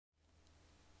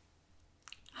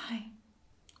Hi,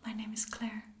 my name is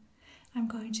Claire. I'm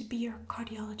going to be your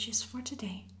cardiologist for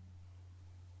today.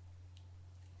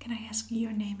 Can I ask you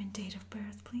your name and date of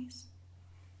birth, please?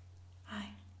 Hi,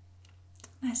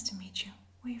 nice to meet you.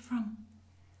 Where are you from?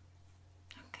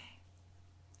 Okay,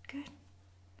 good.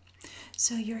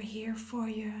 So you're here for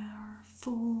your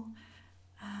full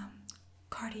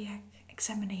cardiac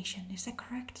examination, is that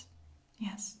correct?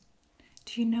 Yes.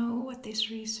 Do you know what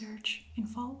this research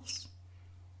involves?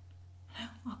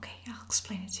 No? Okay, I'll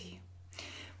explain it to you.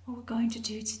 What we're going to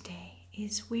do today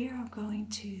is we are going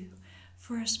to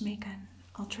first make an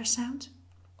ultrasound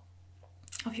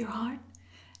of your heart.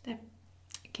 That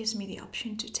gives me the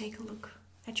option to take a look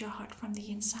at your heart from the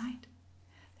inside.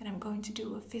 Then I'm going to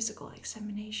do a physical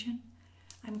examination.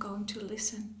 I'm going to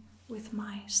listen with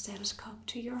my stethoscope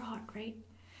to your heart rate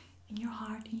in your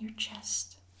heart, in your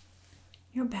chest,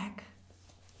 your back,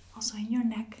 also in your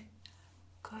neck.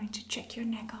 Going to check your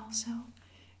neck also.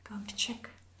 Going to check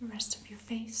the rest of your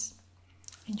face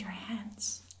and your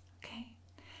hands, okay?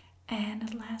 And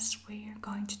at last we're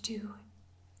going to do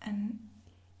an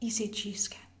ECG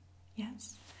scan,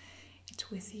 yes? It's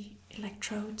with the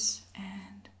electrodes,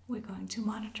 and we're going to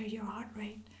monitor your heart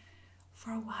rate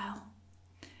for a while,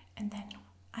 and then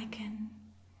I can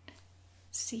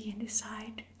see and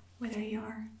decide whether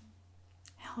you're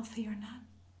healthy or not,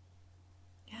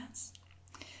 yes?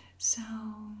 So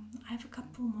I have a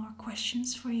couple more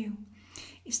questions for you.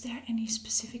 Is there any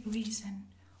specific reason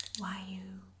why you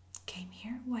came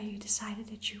here? Why you decided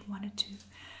that you wanted to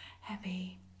have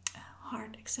a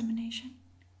heart examination?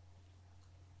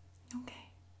 Okay.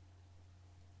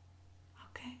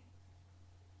 Okay.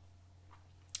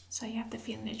 So you have the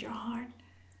feeling that your heart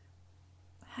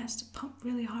has to pump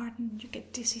really hard and you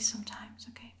get dizzy sometimes,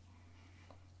 okay?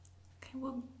 Okay,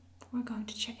 well, we're going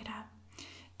to check it out.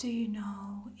 Do you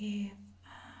know if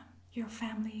your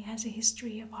family has a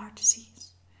history of heart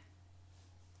disease?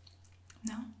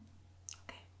 No?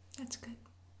 Okay, that's good.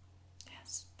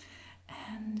 Yes.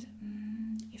 And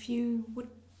if you would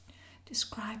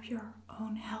describe your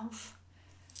own health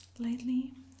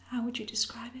lately, how would you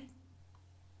describe it?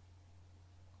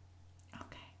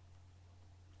 Okay.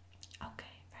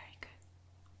 Okay, very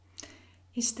good.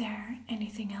 Is there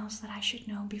anything else that I should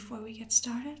know before we get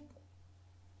started?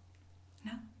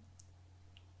 No?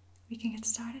 We can get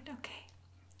started? Okay.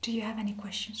 Do you have any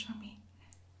questions for me?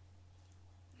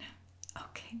 No?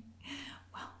 Okay.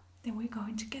 Well, then we're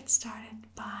going to get started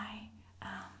by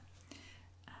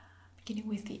beginning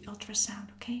with the ultrasound,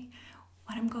 okay?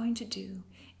 What I'm going to do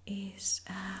is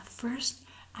first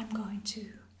I'm going to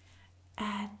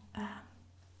add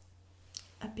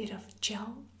a bit of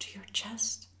gel to your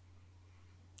chest,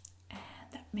 and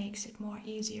that makes it more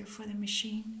easier for the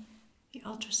machine, the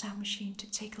ultrasound machine,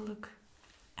 to take a look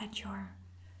at your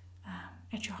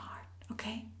heart,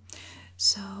 okay?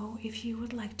 So if you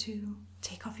would like to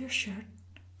take off your shirt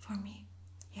for me,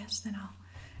 yes, then I'll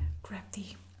grab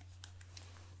the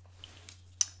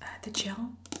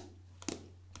gel.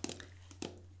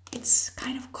 It's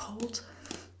kind of cold,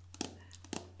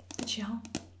 the gel,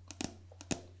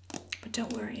 but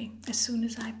don't worry. As soon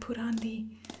as I put on the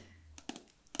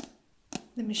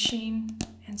machine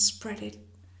and spread it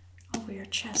over your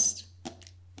chest,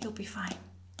 you'll be fine.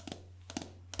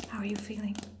 How are you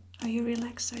feeling? Are you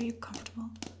relaxed? Are you comfortable?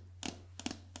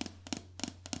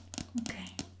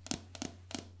 Okay.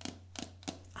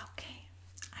 Okay.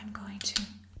 I'm going to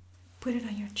put it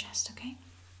on your chest, okay?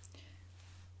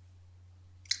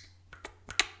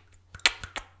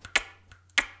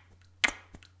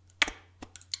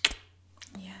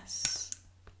 Yes.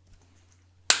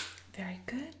 Very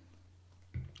good.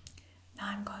 Now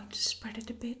I'm going to spread it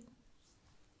a bit.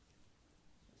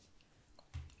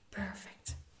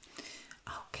 Perfect.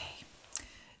 Okay.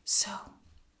 So,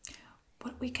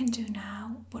 what we can do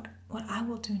now, what I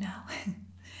will do now,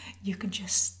 you can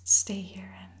just stay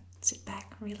here and sit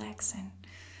back, relax, and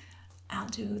I'll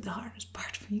do the hardest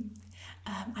part for you.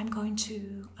 I'm going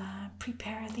to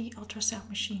prepare the ultrasound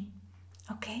machine,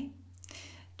 okay?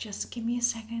 Just give me a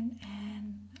second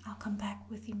and I'll come back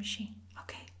with the machine,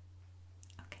 okay?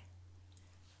 Okay.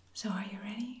 So are you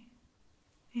ready?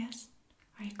 Yes?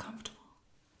 Are you comfortable?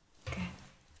 Good.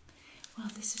 Well,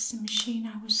 this is the machine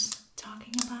I was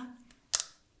talking about,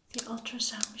 the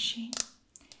ultrasound machine.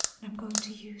 I'm going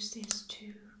to use this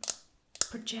to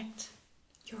project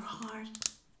your heart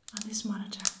on this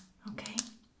monitor, okay?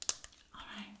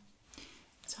 Alright,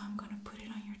 so I'm going to put it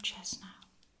on your chest now.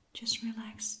 Just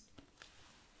relax.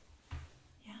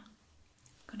 Yeah,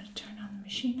 I'm going to turn on the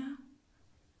machine now.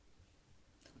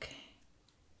 Okay,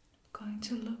 I'm going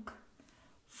to look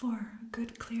for a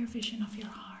good clear vision of your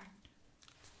heart.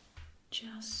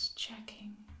 Just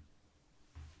checking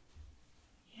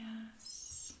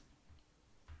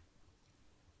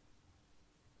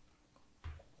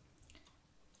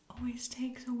always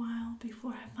takes a while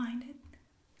before I find it.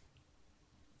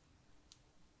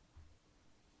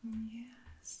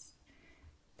 Yes,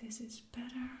 this is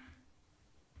better.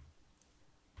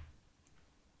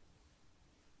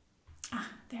 Ah,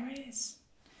 there it is.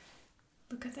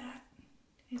 Look at that.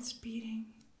 It's beating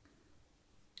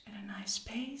at a nice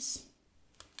pace.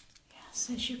 Yes,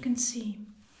 as you can see,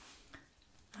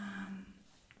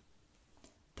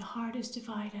 the heart is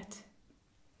divided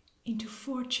into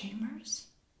 4 chambers.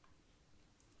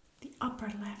 The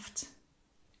upper left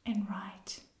and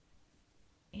right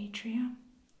atrium,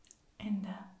 and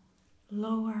the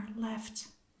lower left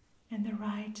and the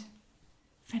right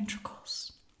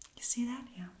ventricles. You see that?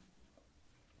 Yeah.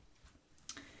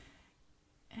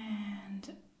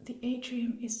 And the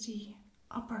atrium is the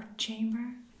upper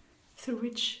chamber through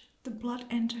which the blood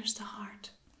enters the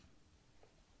heart.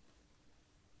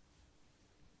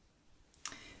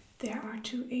 There are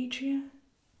 2 atria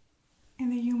in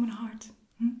the human heart.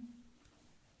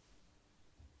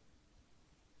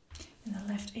 And the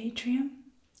left atrium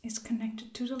is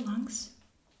connected to the lungs,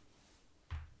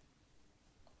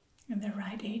 and the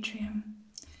right atrium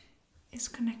is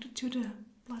connected to the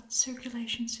blood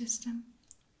circulation system.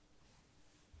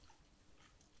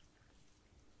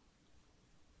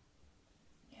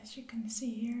 As you can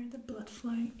see here, the blood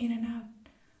flowing in and out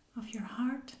of your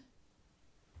heart.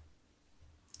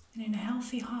 And in a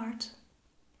healthy heart,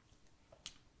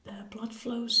 the blood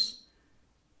flows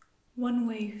one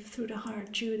way through the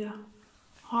heart due to the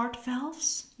heart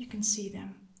valves. You can see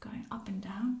them going up and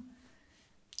down,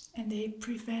 and they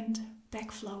prevent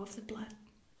backflow of the blood.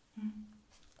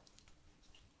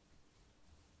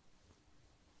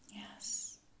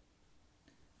 Yes,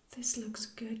 this looks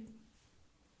good.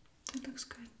 It looks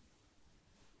good.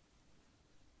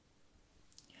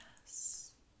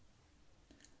 Yes.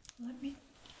 Let me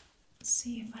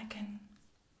see if I can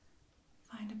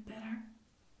find a better.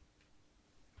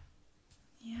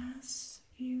 Yes,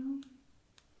 view.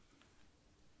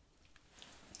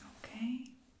 Okay.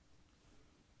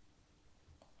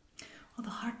 Well, the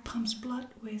heart pumps blood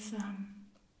with a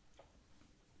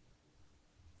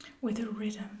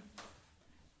rhythm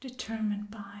determined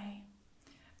by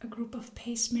a group of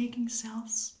pacemaking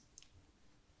cells.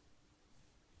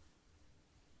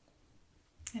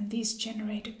 And these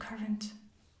generate a current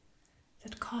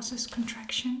that causes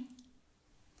contraction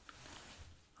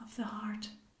of the heart,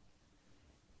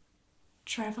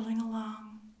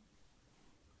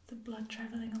 the blood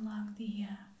traveling along the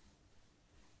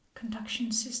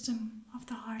conduction system of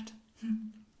the heart.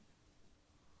 You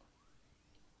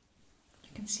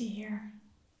can see here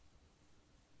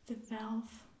the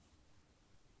valve.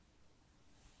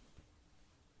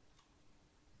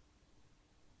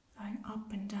 Going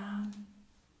up and down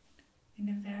in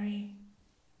a very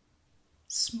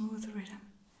smooth rhythm.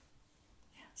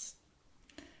 Yes,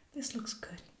 this looks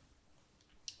good.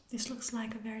 This looks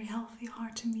like a very healthy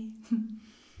heart to me.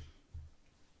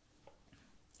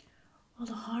 Well,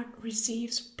 the heart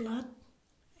receives blood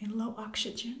in low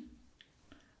oxygen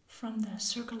from the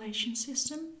circulation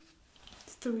system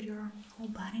through your whole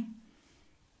body.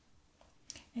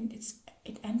 And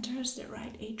it enters the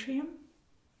right atrium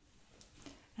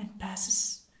and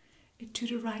passes it to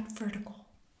the right vertical.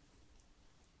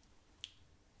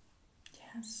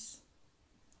 Yes.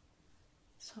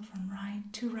 So from right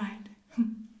to right.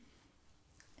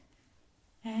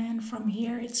 And from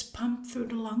here it's pumped through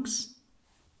the lungs.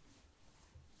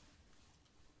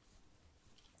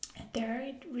 And there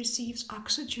it receives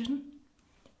oxygen.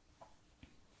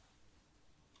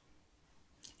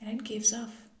 And it gives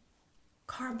off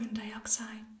carbon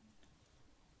dioxide.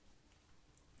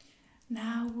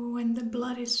 Now, when the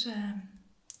blood is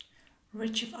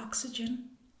rich of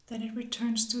oxygen, then it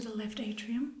returns to the left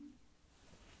atrium.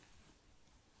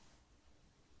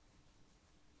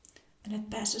 And it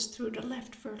passes through the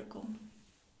left ventricle.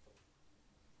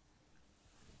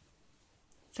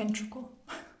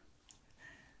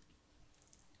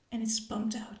 And it's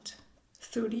pumped out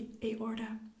through the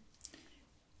aorta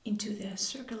into the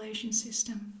circulation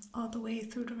system, all the way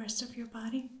through the rest of your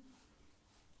body.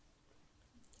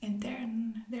 And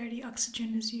then there the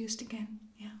oxygen is used again.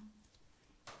 Yeah.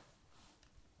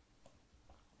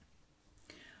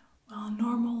 Well, a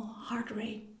normal heart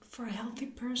rate for a healthy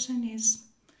person is,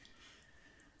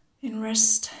 in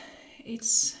rest,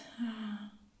 it's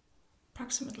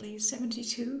approximately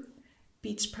 72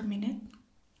 beats per minute.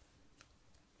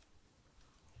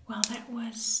 Well, that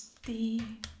was the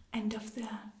end of the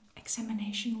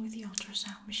examination with the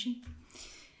ultrasound machine.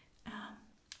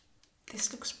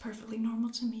 This looks perfectly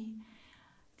normal to me.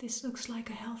 This looks like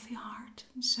a healthy heart.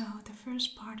 So the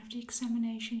first part of the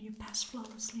examination you pass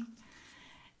flawlessly.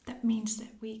 that means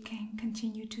that we can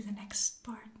continue to the next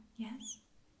part, yes?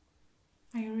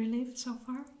 Are you relieved so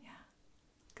far? Yeah,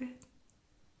 good.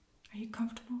 Are you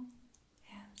comfortable?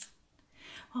 Yes.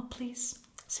 Well, please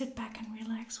sit back and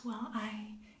relax while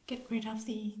I get rid of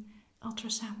the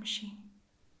ultrasound machine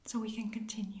so we can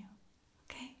continue,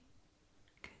 okay?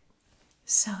 Good.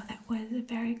 So that was a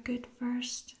very good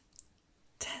first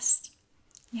test,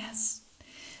 yes.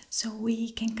 So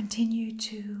we can continue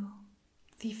to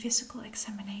the physical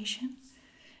examination,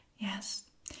 yes.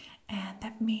 And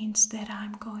that means that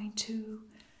I'm going to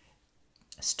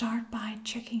start by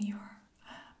checking your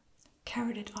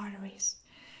carotid arteries.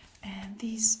 And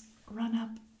these run up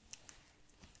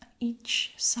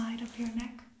each side of your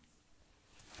neck,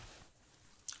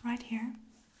 right here.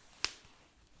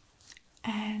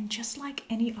 And just like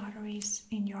any arteries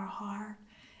in your heart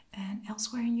and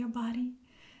elsewhere in your body,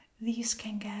 these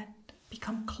can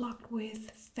become clogged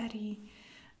with fatty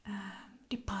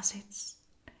deposits,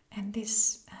 and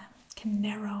this can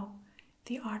narrow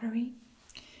the artery,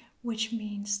 which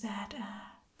means that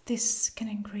this can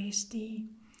increase the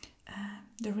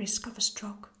risk of a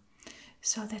stroke.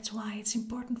 So that's why it's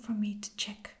important for me to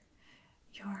check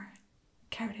your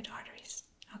carotid arteries,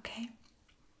 okay?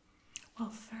 Well,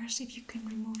 first, if you can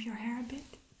remove your hair a bit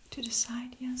to the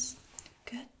side, yes,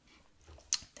 good.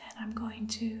 Then I'm going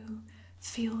to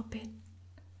feel a bit,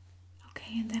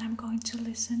 okay, and then I'm going to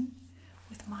listen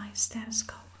with my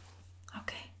stethoscope,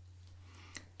 okay?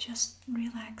 Just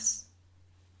relax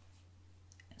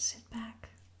and sit back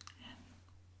and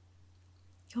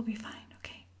you'll be fine,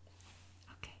 okay?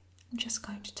 Okay, I'm just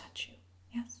going to touch you,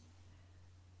 yes?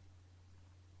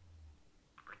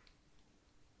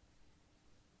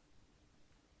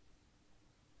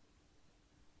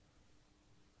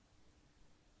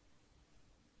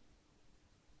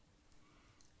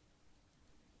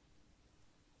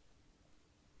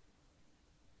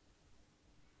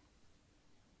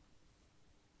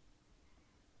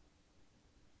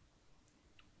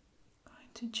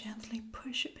 To gently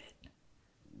push a bit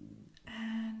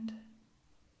and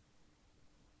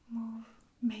move,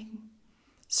 make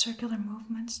circular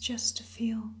movements just to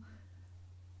feel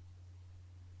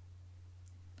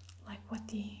like what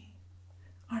the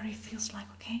artery feels like,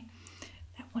 okay?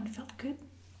 That one felt good.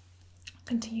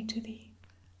 Continue to the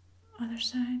other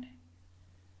side.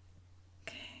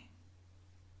 Okay.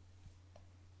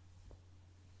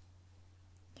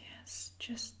 Yes,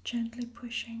 just gently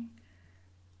pushing.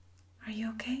 Are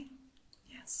you okay?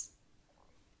 Yes.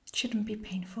 It shouldn't be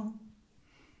painful.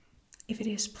 If it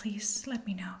is, please let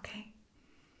me know, okay?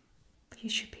 But you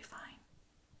should be fine.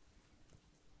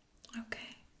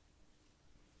 Okay.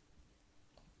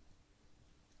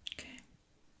 Okay.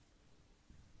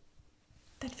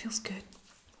 That feels good.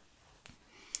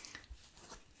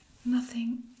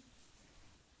 Nothing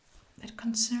that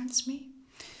concerns me.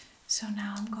 So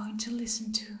now I'm going to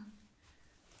listen to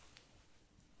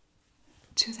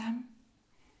them.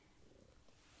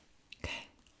 Okay.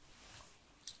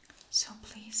 So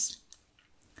please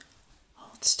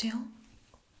hold still.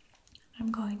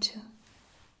 I'm going to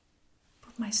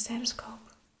put my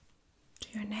stethoscope to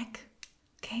your neck,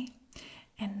 okay?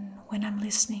 And when I'm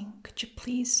listening, could you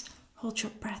please hold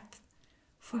your breath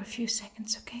for a few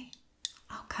seconds, okay?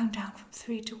 I'll count down from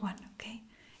 3 to 1, okay?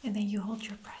 And then you hold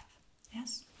your breath,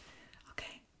 yes?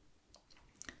 Okay.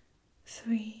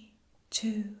 3,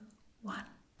 2, 1.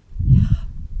 Yeah.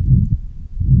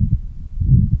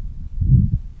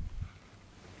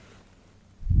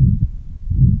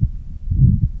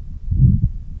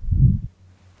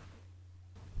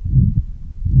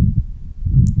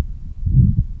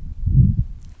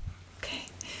 Okay,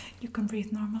 you can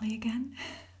breathe normally again.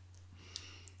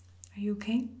 Are you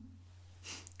okay?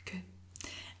 Good.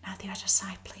 Now the other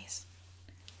side, please.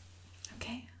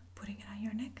 Okay, putting it on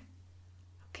your neck.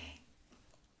 Okay.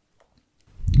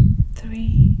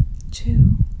 3,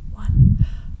 2, 1.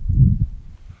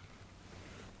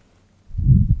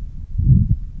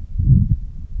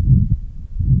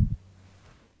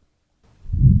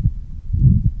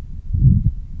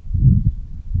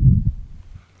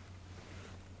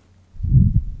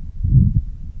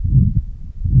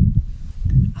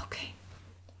 Okay.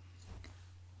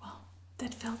 Well,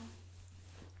 that felt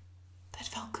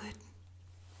good.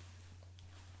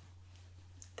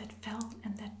 That felt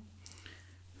and that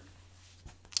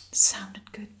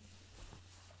sounded good.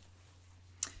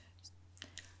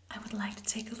 I would like to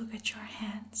take a look at your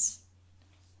hands.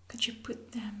 Could you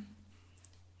put them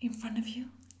in front of you?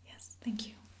 Yes, thank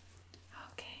you.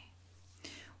 Okay.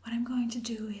 What I'm going to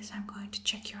do is I'm going to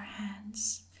check your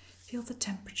hands, feel the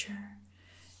temperature,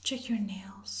 check your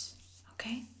nails,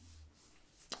 okay?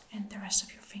 And the rest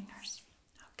of your fingers.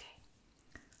 Okay.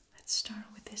 Let's start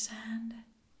with this hand.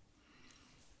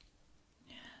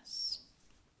 Yes.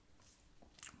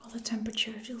 Well, the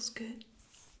temperature feels good.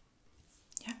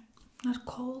 Yeah, not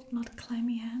cold, not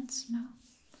clammy hands, no.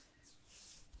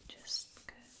 Just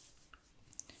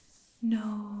good.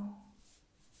 No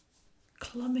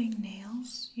clubbing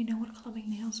nails. You know what clubbing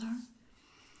nails are?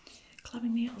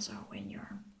 Clubbing nails are when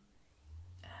your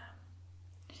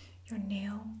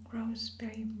nail grows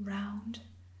very round,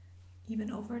 even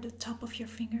over the top of your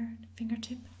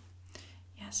fingertip.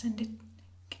 Yes, and it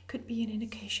could be an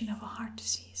indication of a heart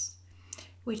disease,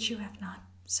 which you have not,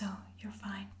 so you're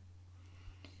fine.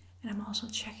 And I'm also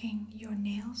checking your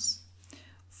nails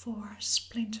for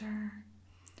splinter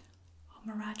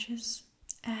hemorrhages,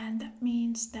 and that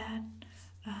means that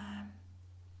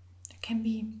there can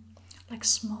be like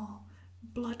small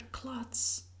blood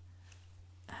clots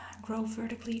grow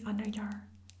vertically under your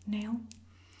nail,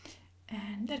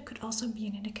 and that could also be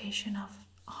an indication of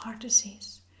heart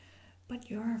disease.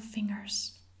 But your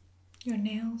fingers, your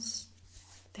nails,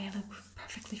 they look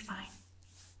perfectly fine.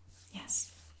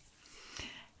 Yes.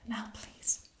 Now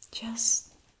please, just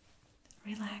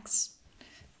relax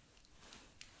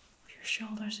your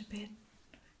shoulders a bit.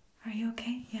 Are you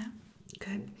okay? Yeah?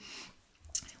 Good.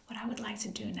 What I would like to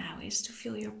do now is to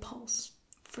feel your pulse.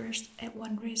 First at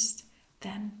one wrist,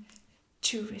 then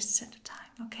 2 wrists at a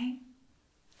time, okay?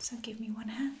 So give me one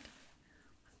hand,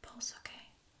 one pulse, okay?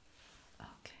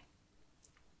 Okay.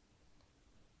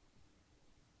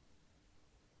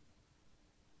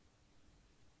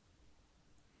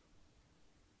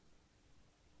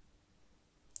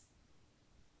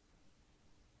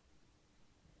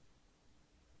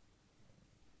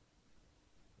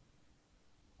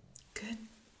 Good.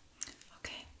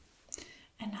 Okay.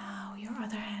 And now your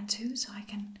other hand too, so I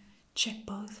can check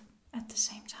both at the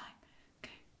same time.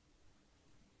 Okay.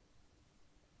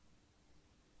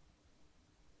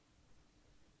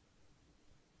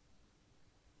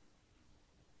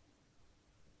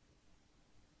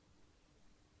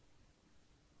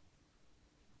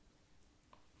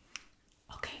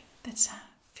 Okay, that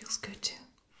feels good too.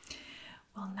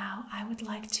 Well, now I would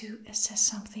like to assess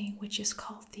something which is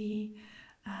called the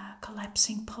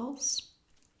collapsing pulse.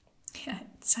 Yeah,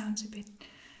 it sounds a bit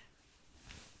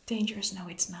dangerous. No,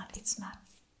 it's not. It's not.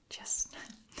 Just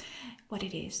what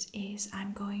it is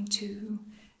I'm going to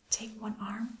take one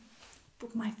arm,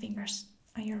 put my fingers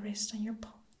on your wrist, on your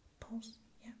pulse,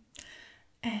 yeah,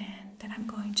 and then I'm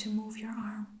going to move your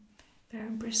arm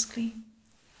very briskly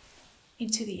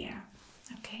into the air.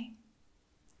 Okay.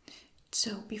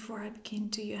 So before I begin,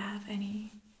 do you have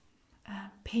any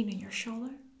pain in your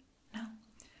shoulder? No?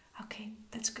 Okay,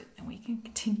 that's good. Then we can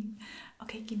continue.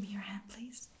 Okay, give me your hand,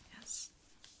 please. Yes.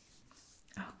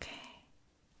 Okay.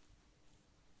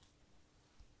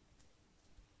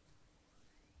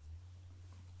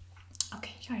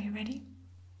 Okay, are you ready?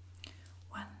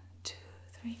 1, 2,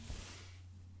 3.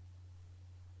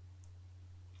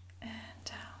 And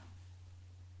down.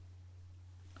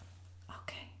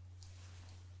 Okay.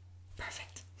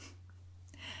 Perfect.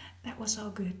 That was all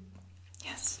good.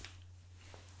 Yes.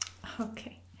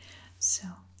 Okay. So,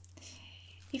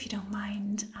 if you don't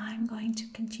mind, I'm going to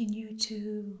continue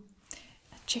to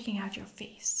checking out your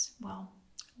face. Well,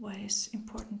 what is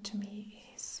important to me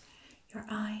is your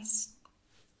eyes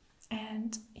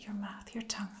and your mouth, your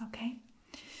tongue, okay?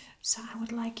 So I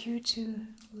would like you to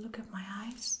look at my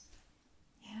eyes.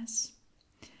 Yes.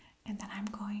 And then I'm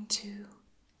going to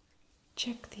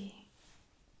check the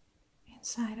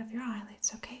inside of your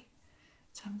eyelids, okay?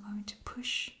 So I'm going to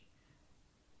push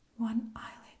one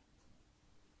eyelid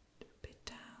a bit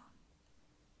down.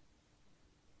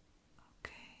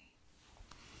 Okay.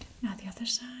 Now the other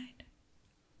side.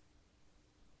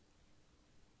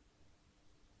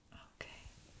 Okay.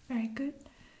 Very good.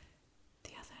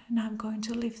 The other. Now I'm going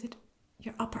to lift it,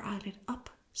 your upper eyelid up.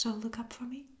 So look up for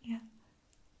me. Yeah.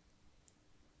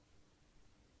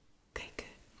 Okay, good.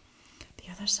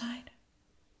 The other side.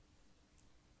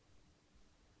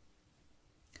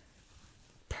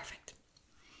 Perfect.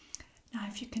 Now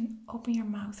if you can open your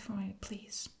mouth for me,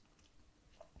 please.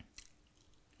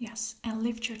 Yes, and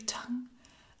lift your tongue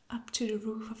up to the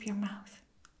roof of your mouth.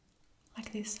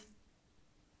 Like this.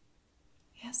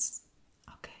 Yes?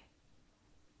 Okay.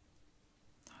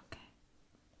 Okay.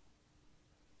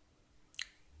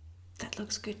 That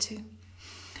looks good too.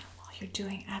 Well, you're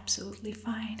doing absolutely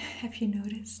fine. Have you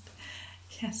noticed?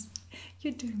 Yes,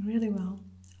 you're doing really well.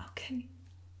 Okay.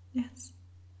 Yes.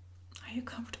 Are you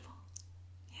comfortable?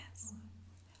 Yes.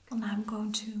 Well, now I'm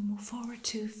going to move forward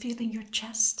to feeling your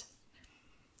chest.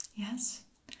 Yes.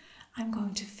 I'm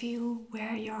going to feel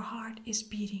where your heart is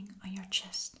beating on your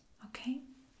chest. Okay?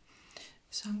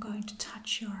 So I'm going to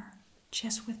touch your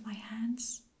just with my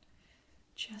hands.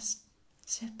 Just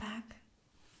sit back,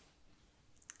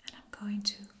 and I'm going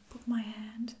to put my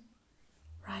hand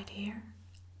right here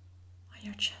on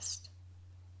your chest.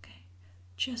 Okay,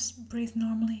 just breathe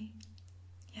normally.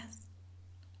 Yes?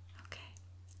 Okay,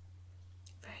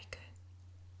 very good.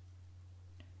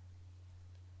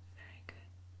 Very good.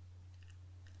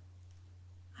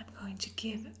 I'm going to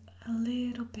give a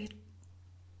little bit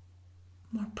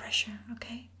more pressure,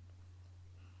 okay?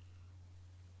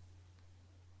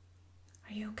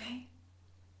 Are you okay?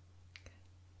 Good.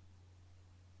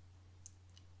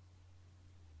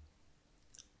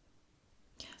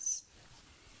 Yes.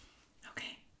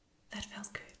 Okay, that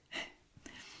felt good.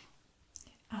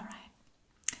 All right.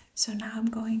 So now I'm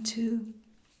going to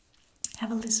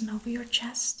have a listen over your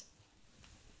chest.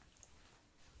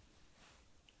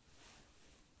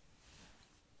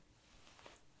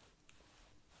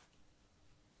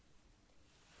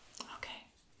 Okay.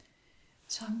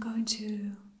 So I'm going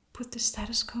to put the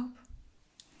stethoscope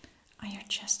on your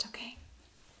chest, okay?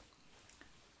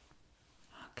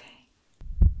 Okay.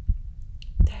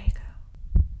 There you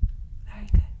go. Very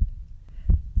good.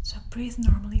 So breathe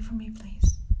normally for me,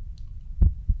 please.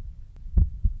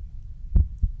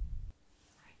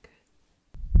 Very good.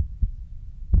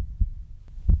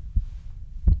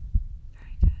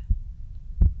 Very good.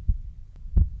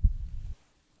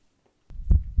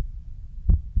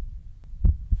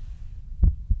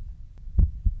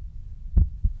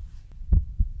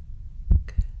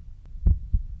 Good.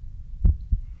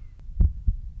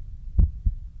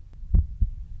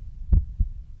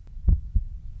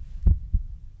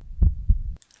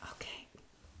 Okay.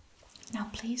 Now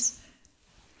please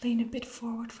lean a bit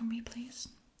forward for me, please.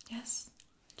 Yes,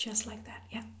 just like that.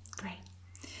 Yeah, great.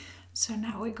 So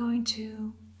now we're going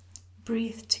to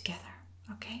breathe together,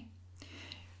 okay?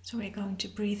 So we're going to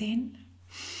breathe in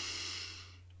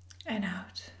and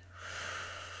out.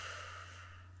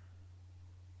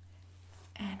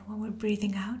 And when we're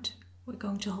breathing out, we're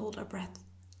going to hold our breath,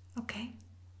 okay?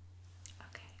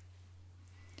 Okay.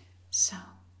 So,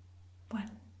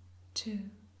 1, 2,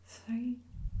 3.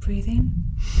 Breathe in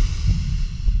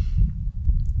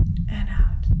and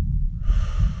out.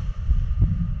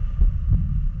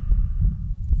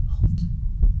 Hold.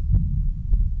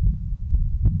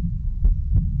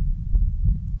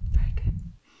 Very good.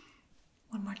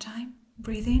 One more time.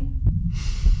 Breathe in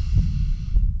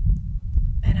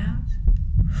and out.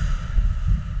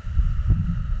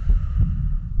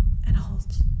 And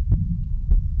hold.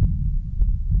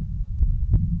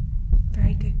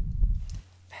 Very good.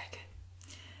 Very good.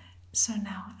 So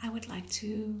now I would like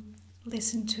to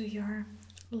listen to your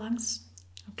lungs,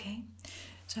 okay?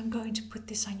 So I'm going to put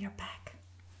this on your back.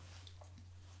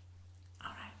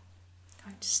 All right,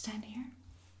 going to stand here.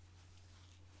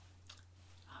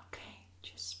 Okay,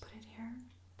 just put it here.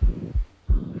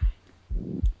 All right.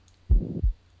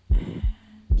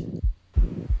 And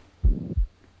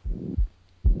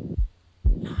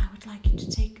now I would like you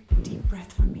to take a deep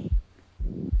breath for me.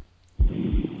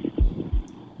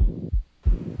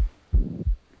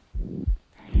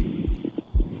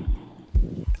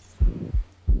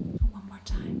 One more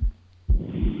time.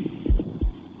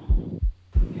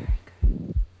 Very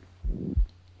good.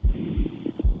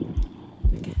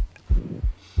 Again.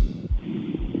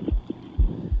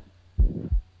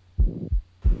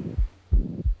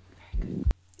 Very good.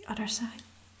 The other side.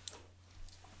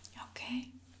 Okay.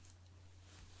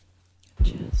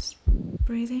 Just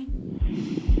breathe in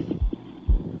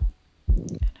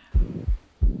and out.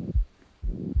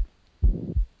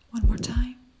 One more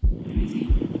time. Breathe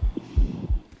in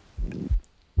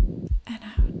and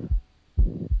out.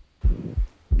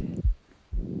 Good.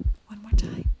 One more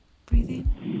time. Breathe in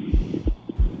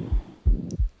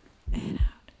and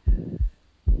out.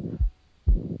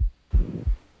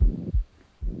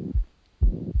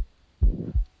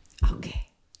 Okay.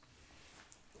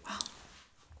 Well,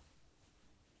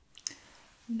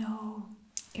 no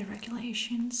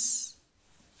irregulations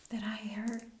that I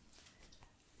heard.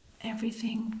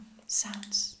 Everything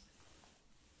sounds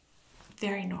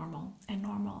very normal, and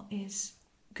normal is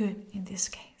good in this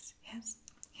case. Yes?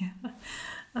 Yeah.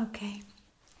 Okay.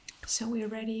 So we're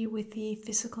ready with the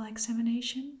physical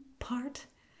examination part.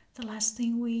 The last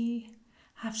thing we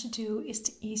have to do is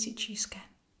the ECG scan.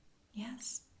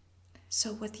 Yes?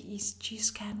 So what the ECG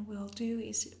scan will do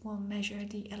is it will measure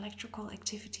the electrical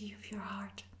activity of your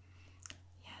heart.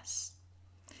 Yes.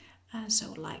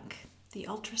 So like the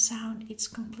ultrasound, it's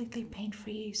completely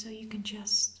pain-free, so you can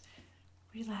just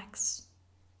relax,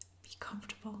 be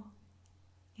comfortable.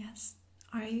 Yes?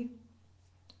 Are you?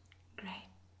 Great.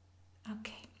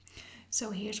 Okay.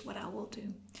 So here's what I will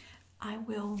do. I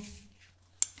will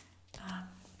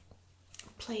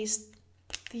place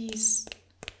these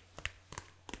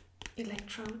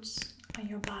electrodes on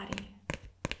your body.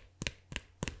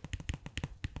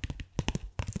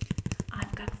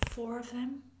 I've got 4 of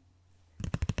them,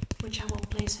 which I will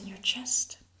place on your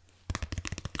chest,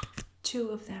 2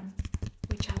 of them,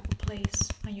 which I will place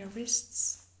on your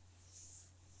wrists,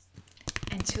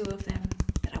 and 2 of them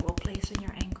that I will place on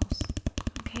your ankles,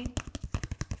 okay?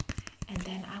 And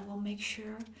then I will make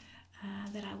sure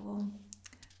that I will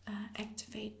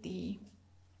activate the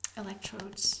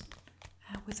electrodes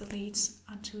with the leads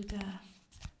onto the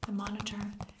monitor,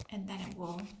 and then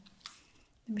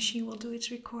the machine will do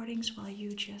its recordings while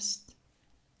you just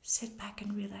sit back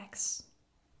and relax.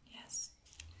 Yes.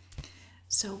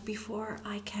 So before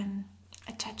I can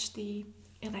attach the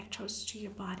electrodes to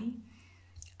your body,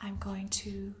 I'm going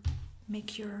to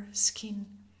make your skin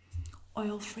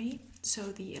oil-free, so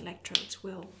the electrodes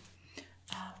will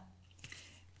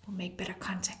make better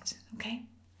contact, okay?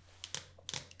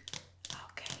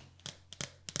 Okay.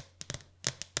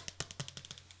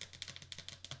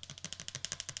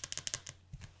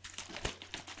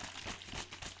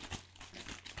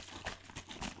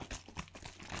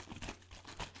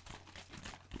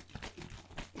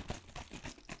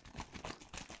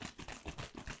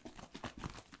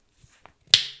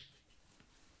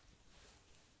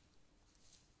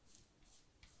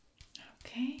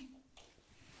 Okay.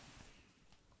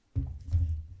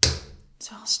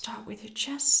 So I'll start with your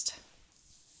chest.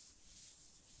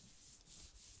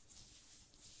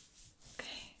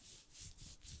 Okay.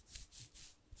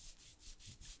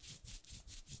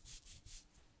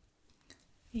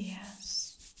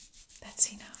 Yes,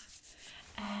 that's enough.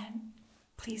 And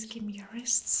please give me your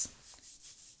wrists.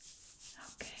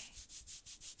 Okay.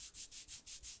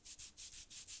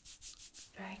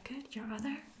 Very good. Your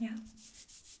other, yeah.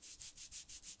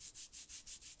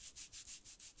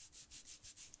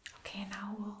 Okay,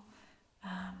 now we'll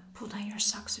pull down your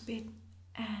socks a bit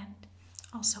and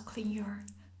also clean your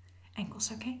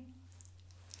ankles, okay?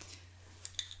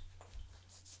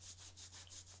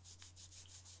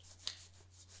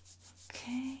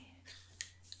 Okay,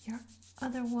 your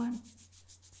other one.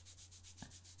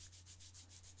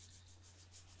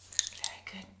 Very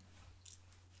good.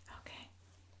 Okay,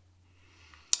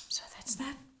 so that's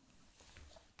that.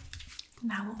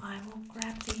 Now I will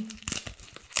grab the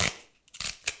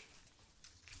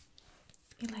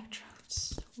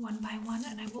electrodes one by one,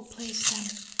 and I will place them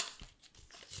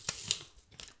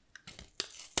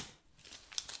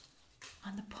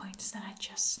on the points that I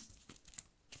just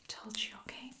told you,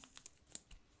 okay?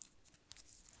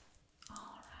 All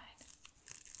right.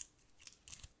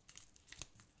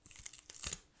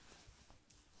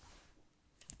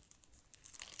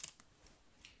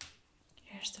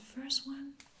 Here's the first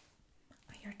one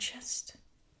on your chest.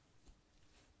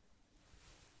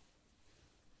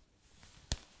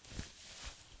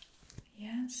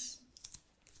 Yes.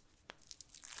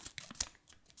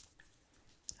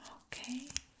 Okay,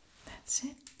 that's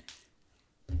it.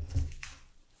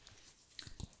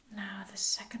 Now the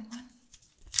second one.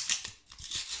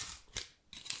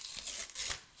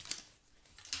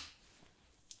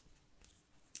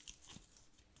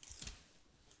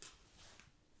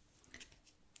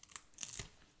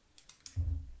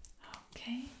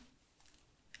 Okay,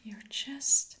 your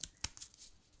chest.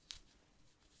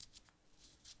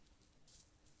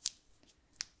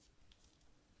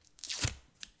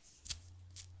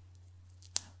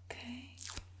 Okay.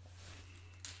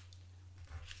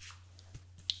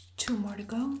 2 more to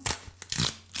go on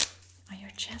your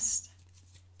chest.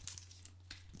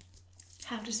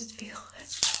 How does it feel?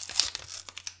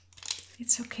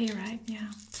 It's okay, right?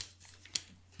 Yeah.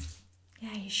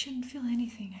 Yeah, you shouldn't feel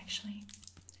anything actually.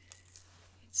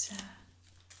 It's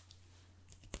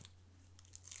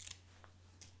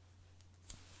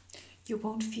you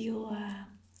won't feel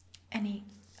any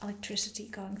electricity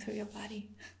going through your body.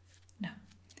 No.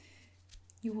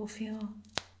 You will feel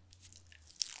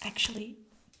actually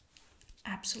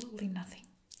absolutely nothing.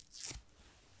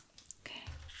 Okay.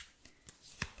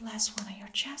 Last one on your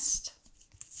chest.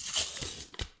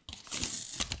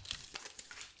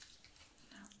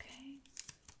 Okay.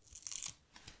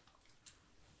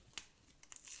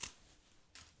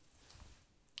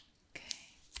 Okay.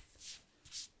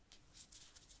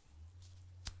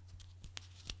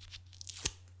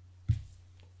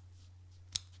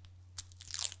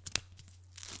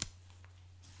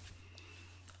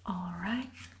 All right.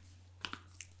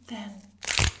 Then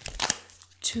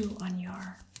 2 on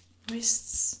your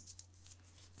wrists.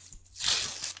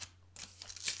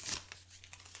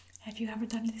 Have you ever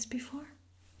done this before?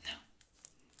 No.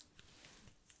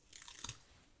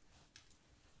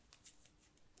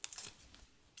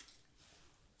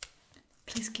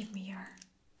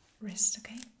 wrist,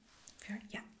 okay?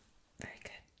 Yeah, very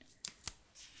good.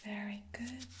 Very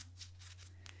good.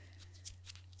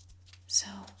 So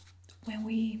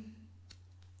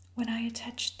when I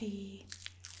attach the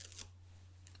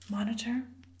monitor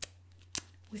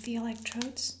with the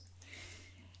electrodes,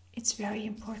 it's very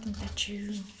important that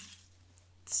you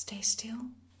stay still,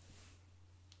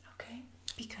 okay?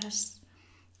 Because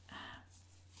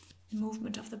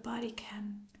movement of the body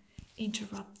can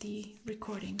interrupt the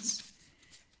recordings.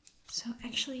 So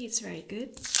actually it's very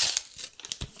good.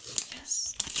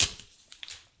 Yes.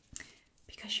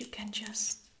 Because you can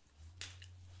just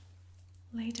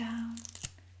lay down,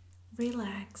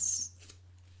 relax.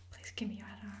 Please give me your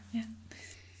other arm, yeah.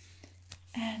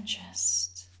 And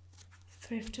just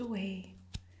drift away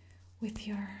with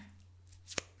your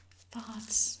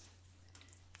thoughts.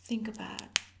 Think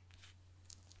about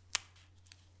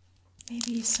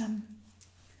maybe some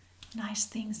nice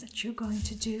things that you're going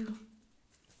to do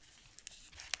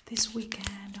this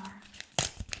weekend, or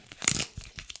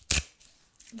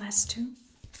less too,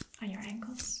 on your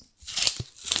ankles.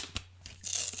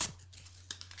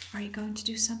 Are you going to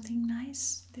do something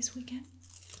nice this weekend?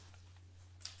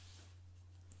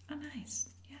 Oh, nice,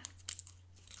 yeah.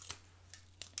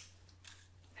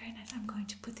 Very nice. I'm going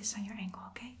to put this on your ankle,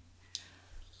 okay?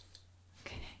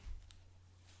 Okay.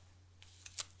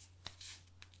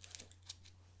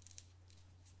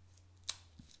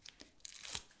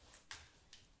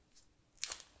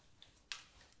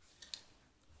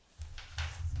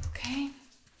 Okay,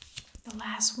 the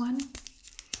last one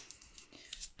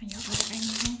on your other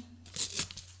ankle.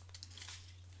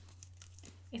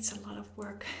 It's a lot of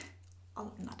work,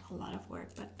 not a lot of work,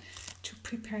 but to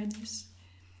prepare this.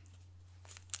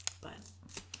 But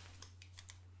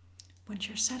once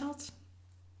you're settled,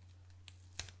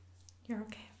 you're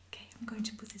okay. Okay, I'm going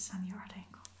to put this on your other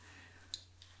ankle.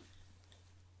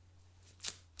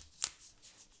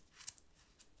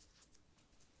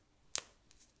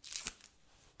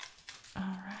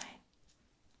 Alright,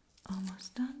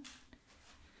 almost done.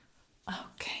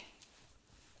 Okay,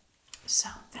 so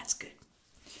that's good.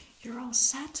 You're all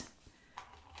set.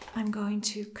 I'm going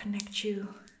to connect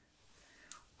you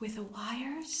with the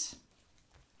wires.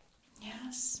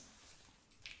 Yes.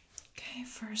 Okay,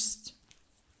 first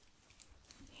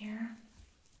here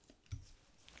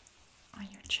on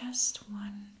your chest.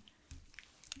 1,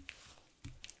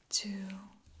 2,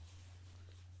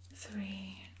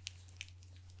 3,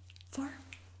 4.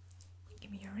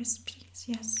 Give me your wrist, please.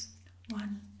 Yes.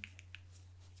 1,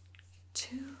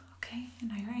 2. Okay, and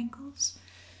now your ankles.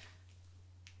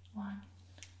 1,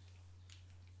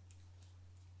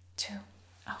 2.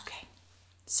 Okay,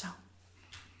 so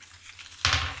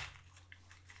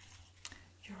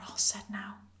you're all set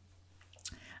now.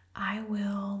 I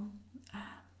will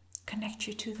connect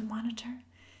you to the monitor,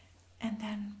 and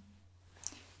then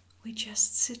we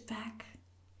just sit back,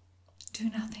 do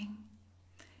nothing.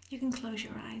 You can close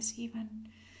your eyes even,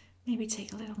 maybe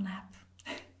take a little nap.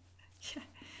 Yeah.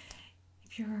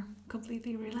 If you're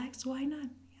completely relaxed, why not?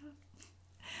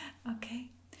 Yeah. Okay,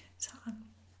 so I'll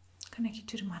connect you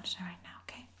to the monitor right now,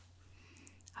 okay?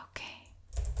 Okay.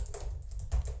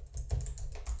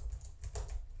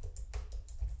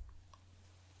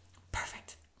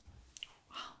 Perfect.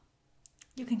 Wow.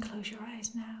 You can close your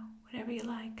eyes now, whatever you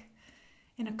like.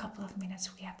 In a couple of minutes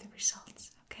we have the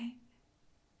results, okay?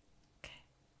 Okay.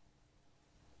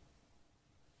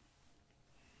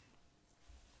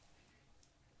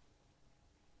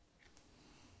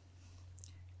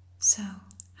 So,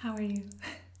 how are you?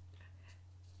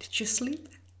 Did you sleep?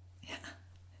 Yeah,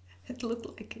 it looked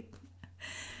like it.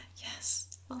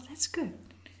 Yes, well, that's good.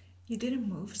 You didn't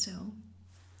move, so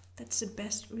that's the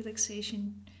best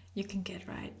relaxation you can get,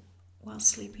 right? While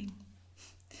sleeping.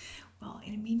 Well,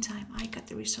 in the meantime, I got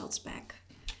the results back,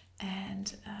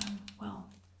 and well,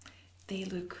 they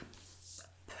look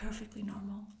perfectly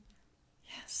normal.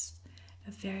 Yes,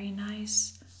 a very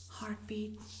nice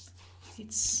heartbeat.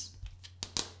 It's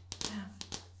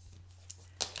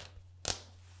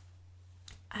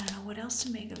I don't know what else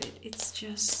to make of it. It's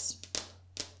just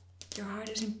your heart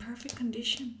is in perfect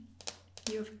condition.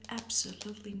 You have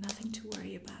absolutely nothing to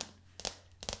worry about.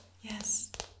 Yes.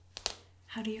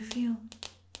 How do you feel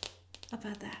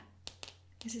about that?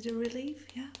 Is it a relief?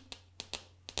 Yeah?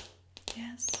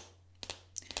 Yes.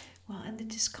 Well, and the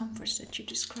discomforts that you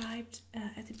described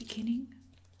at the beginning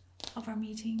of our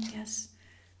meeting, yes,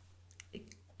 it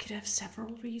could have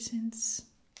several reasons.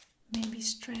 Maybe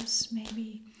stress,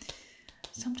 maybe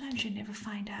sometimes you never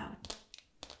find out.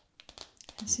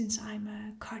 And since I'm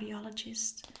a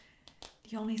cardiologist,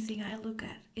 the only thing I look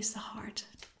at is the heart.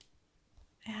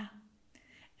 Yeah.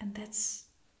 And that's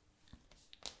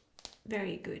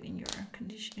very good in your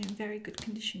condition, in very good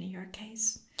condition in your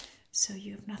case. So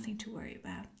you have nothing to worry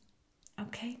about.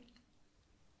 Okay?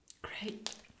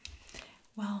 Great.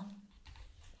 Well,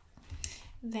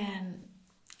 then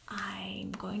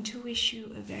I'm going to wish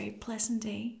you a very pleasant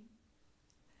day,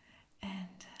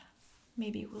 and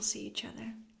maybe we'll see each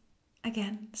other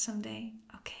again someday.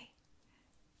 Okay.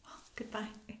 Well,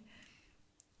 goodbye.